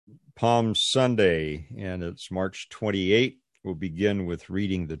Palm Sunday, and it's March 28th. We'll begin with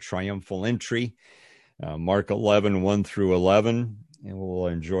reading the triumphal entry, Mark 11, 1 through 11, and we'll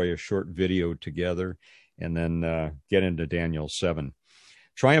enjoy a short video together and then get into Daniel 7.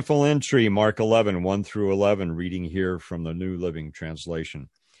 Triumphal entry, Mark 11, 1 through 11, reading here from the New Living Translation.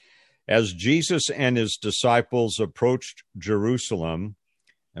 As Jesus and his disciples approached Jerusalem,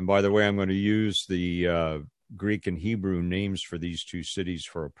 and by the way, I'm going to use the Greek and Hebrew names for these two cities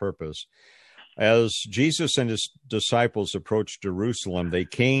for a purpose. As Jesus and his disciples approached Jerusalem, they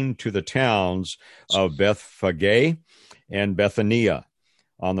came to the towns of Bethphage and Bethania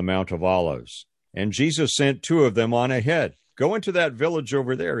on the Mount of Olives. And Jesus sent two of them on ahead. Go into that village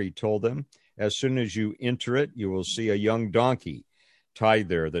over there, he told them. As soon as you enter it, you will see a young donkey tied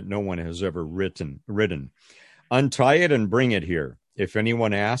there that no one has ever ridden. Untie it and bring it here. If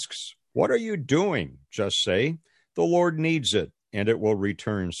anyone asks, "What are you doing?" just say, "The Lord needs it, and it will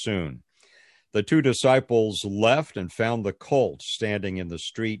return soon." The two disciples left and found the colt standing in the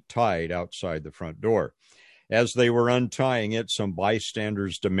street tied outside the front door. As they were untying it, some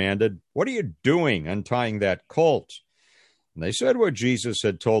bystanders demanded, "What are you doing untying that colt?" And they said what Jesus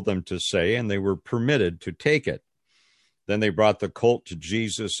had told them to say, and they were permitted to take it. Then they brought the colt to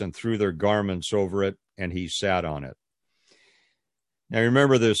Jesus and threw their garments over it, and he sat on it. Now,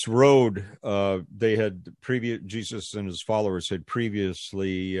 remember this road, Jesus and his followers had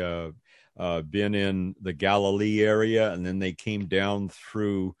previously been in the Galilee area, and then they came down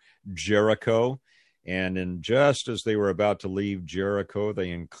through Jericho. And just as they were about to leave Jericho, they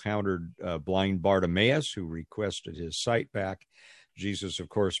encountered blind Bartimaeus, who requested his sight back. Jesus, of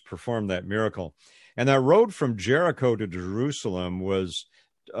course, performed that miracle. And that road from Jericho to Jerusalem was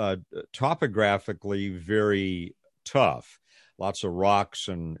topographically very tough. Lots of rocks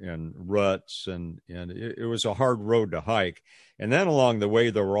and ruts, and it was a hard road to hike. And then along the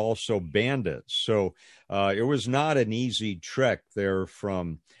way, there were also bandits. So it was not an easy trek there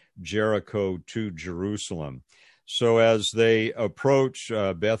from Jericho to Jerusalem. So as they approach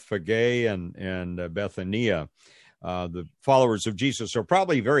Bethphage and Bethania, the followers of Jesus are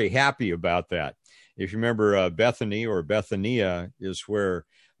probably very happy about that. If you remember, Bethany or Bethania is where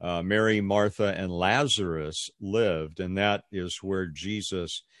Mary, Martha, and Lazarus lived, and that is where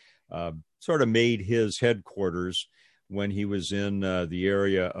Jesus sort of made his headquarters when he was in the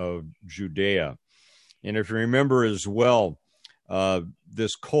area of Judea. And if you remember as well,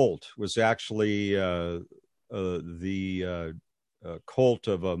 this colt was actually the colt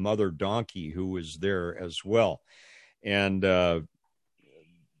of a mother donkey who was there as well. And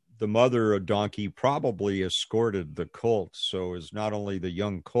the mother donkey probably escorted the colt. So it's not only the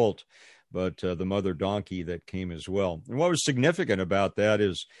young colt, but the mother donkey that came as well. And what was significant about that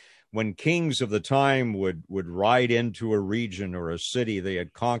is when kings of the time would ride into a region or a city they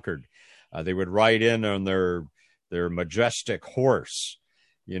had conquered, they would ride in on their majestic horse,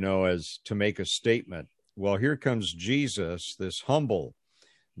 as to make a statement. Well, here comes Jesus, this humble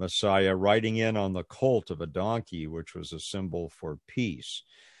Messiah, riding in on the colt of a donkey, which was a symbol for peace.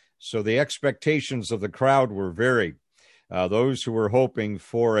 So the expectations of the crowd were varied. Those who were hoping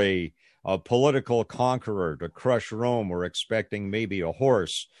for a political conqueror to crush Rome were expecting maybe a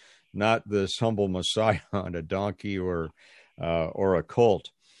horse, not this humble Messiah on a donkey or a colt.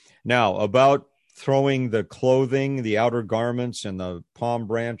 Now, about throwing the clothing, the outer garments, and the palm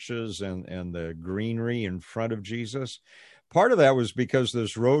branches and the greenery in front of Jesus, part of that was because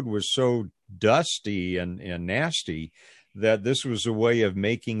this road was so dusty and nasty that this was a way of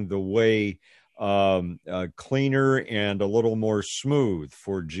making the way cleaner and a little more smooth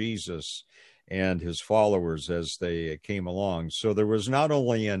for Jesus and his followers as they came along. So there was not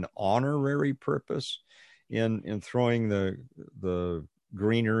only an honorary purpose in throwing the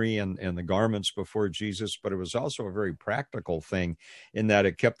greenery and the garments before Jesus, but it was also a very practical thing in that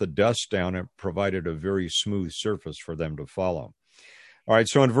it kept the dust down and provided a very smooth surface for them to follow. All right,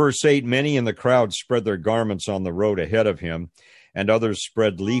 so in verse 8, many in the crowd spread their garments on the road ahead of him, and others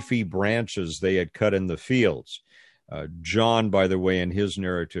spread leafy branches they had cut in the fields. John, by the way, in his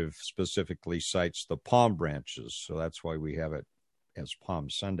narrative specifically cites the palm branches, so that's why we have it as Palm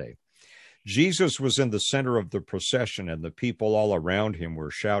Sunday. Jesus was in the center of the procession, and the people all around him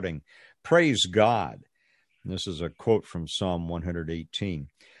were shouting, "Praise God." And this is a quote from Psalm 118.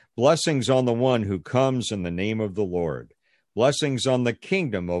 "Blessings on the one who comes in the name of the Lord. Blessings on the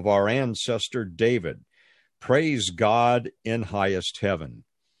kingdom of our ancestor David. Praise God in highest heaven."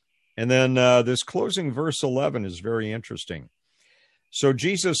 And then this closing verse 11 is very interesting. "So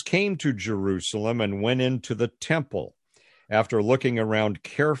Jesus came to Jerusalem and went into the temple. After looking around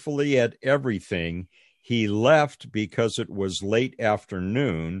carefully at everything, he left because it was late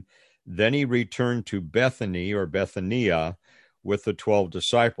afternoon. Then he returned to Bethany or Bethania with the 12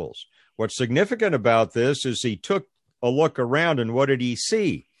 disciples. What's significant about this is he took a look around, and what did he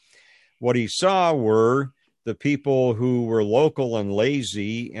see? What he saw were the people who were local and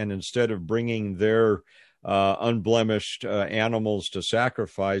lazy, and instead of bringing their unblemished animals to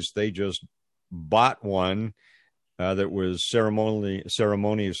sacrifice, they just bought one that was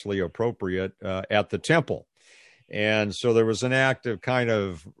ceremoniously appropriate at the temple. And so there was an act of kind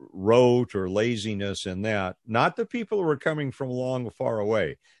of rote or laziness in that. Not the people who were coming from long, far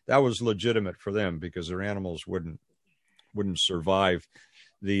away. That was legitimate for them because their animals wouldn't survive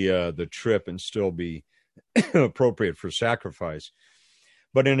the trip and still be appropriate for sacrifice.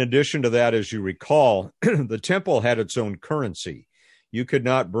 But in addition to that, as you recall, the temple had its own currency. You could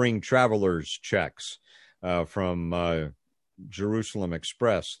not bring traveler's checks from Jerusalem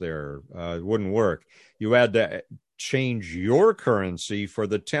Express there. It wouldn't work. You had to change your currency for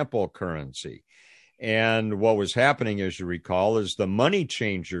the temple currency. And what was happening, as you recall, is the money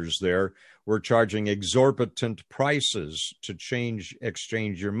changers there were charging exorbitant prices to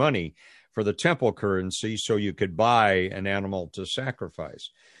exchange your money for the temple currency so you could buy an animal to sacrifice.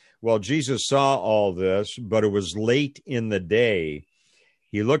 Well, Jesus saw all this, but it was late in the day.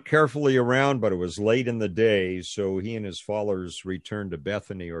 He looked carefully around, but it was late in the day, so he and his followers returned to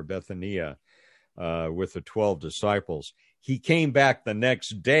Bethany or Bethania with the 12 disciples. He came back the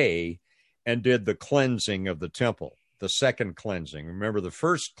next day and did the cleansing of the temple, the second cleansing. Remember, the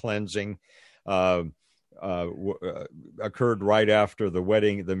first cleansing occurred right after the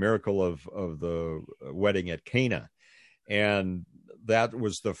wedding, the miracle of the wedding at Cana. And that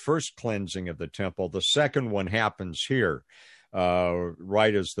was the first cleansing of the temple. The second one happens here,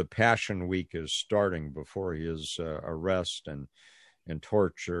 right as the Passion Week is starting, before his arrest and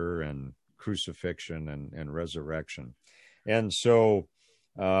torture and crucifixion and resurrection. And so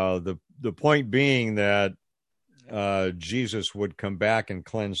the point being that Jesus would come back and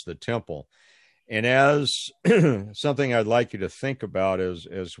cleanse the temple. And as something I'd like you to think about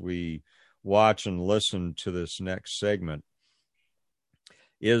as we watch and listen to this next segment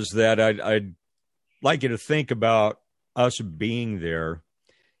is that I'd like you to think about us being there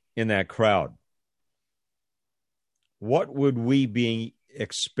in that crowd. What would we be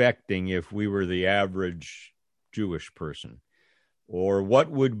expecting if we were the average Jewish person? Or what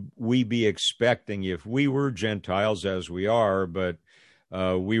would we be expecting if we were Gentiles, as we are, but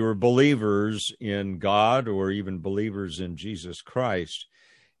we were believers in God or even believers in Jesus Christ,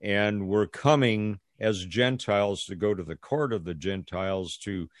 and we're coming as Gentiles to go to the court of the Gentiles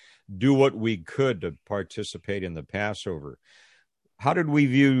to do what we could to participate in the Passover? How did we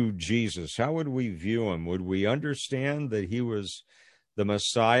view Jesus? How would we view him? Would we understand that he was the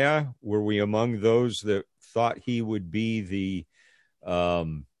Messiah? Were we among those that thought he would be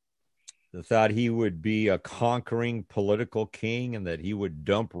thought he would be a conquering political king and that he would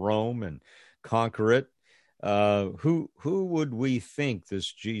dump Rome and conquer it? Who would we think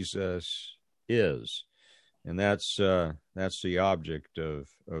this Jesus is? And that's the object of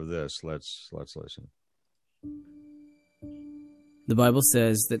this. Let's listen. The Bible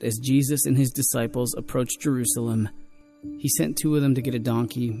says that as Jesus and his disciples approached Jerusalem, he sent two of them to get a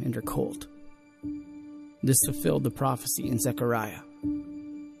donkey and her colt. This fulfilled the prophecy in Zechariah.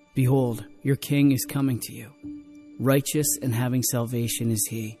 Behold, your king is coming to you. Righteous and having salvation is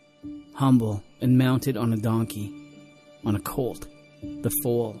he, humble and mounted on a donkey, on a colt, the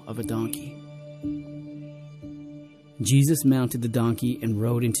foal of a donkey. Jesus mounted the donkey and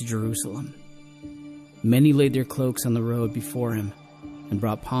rode into Jerusalem. Many laid their cloaks on the road before him and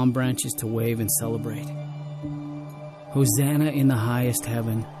brought palm branches to wave and celebrate. Hosanna in the highest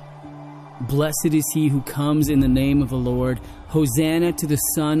heaven. Blessed is he who comes in the name of the Lord. Hosanna to the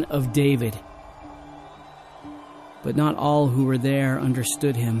Son of David. But not all who were there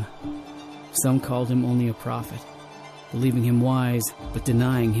understood him. Some called him only a prophet, believing him wise, but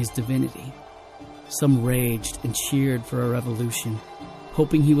denying his divinity. Some raged and cheered for a revolution,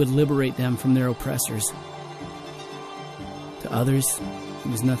 hoping he would liberate them from their oppressors. To others, he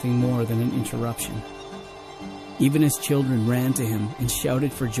was nothing more than an interruption. Even as children ran to him and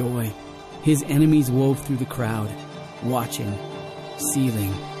shouted for joy, his enemies wove through the crowd, watching,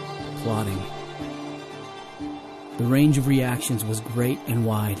 seething, plotting. The range of reactions was great and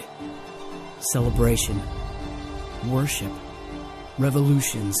wide. Celebration, worship,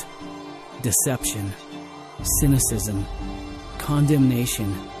 revolutions, deception, cynicism,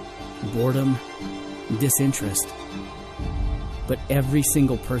 condemnation, boredom, disinterest. But every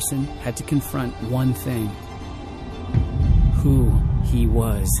single person had to confront one thing: who he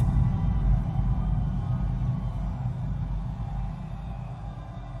was.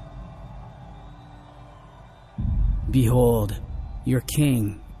 Behold, your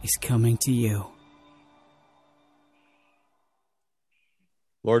king is coming to you.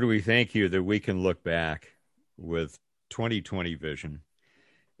 Lord, we thank you that we can look back with 2020 vision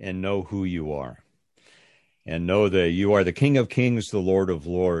and know who you are, and know that you are the King of Kings, the Lord of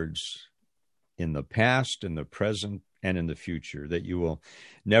Lords, in the past, in the present, and in the future, that you will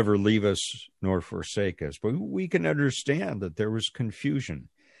never leave us nor forsake us. But we can understand that there was confusion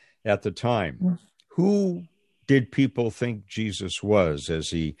at the time. Who did people think Jesus was as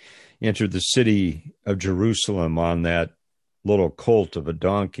he entered the city of Jerusalem on that little colt of a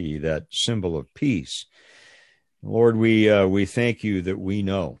donkey, that symbol of peace? Lord, we thank you that we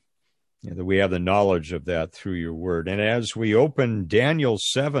know, that we have the knowledge of that through your word. And as we open Daniel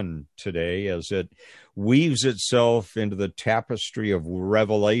 7 today, as it weaves itself into the tapestry of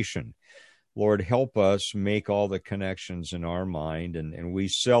Revelation, Lord, help us make all the connections in our mind, and we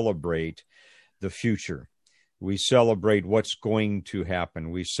celebrate the future. We celebrate what's going to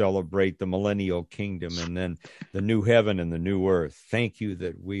happen. We celebrate the millennial kingdom and then the new heaven and the new earth. Thank you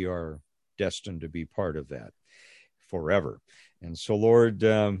that we are destined to be part of that forever. And so, Lord,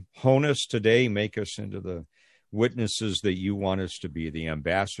 hone us today, make us into the witnesses that you want us to be, the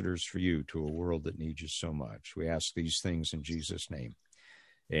ambassadors for you to a world that needs you so much. We ask these things in Jesus' name.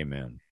 Amen.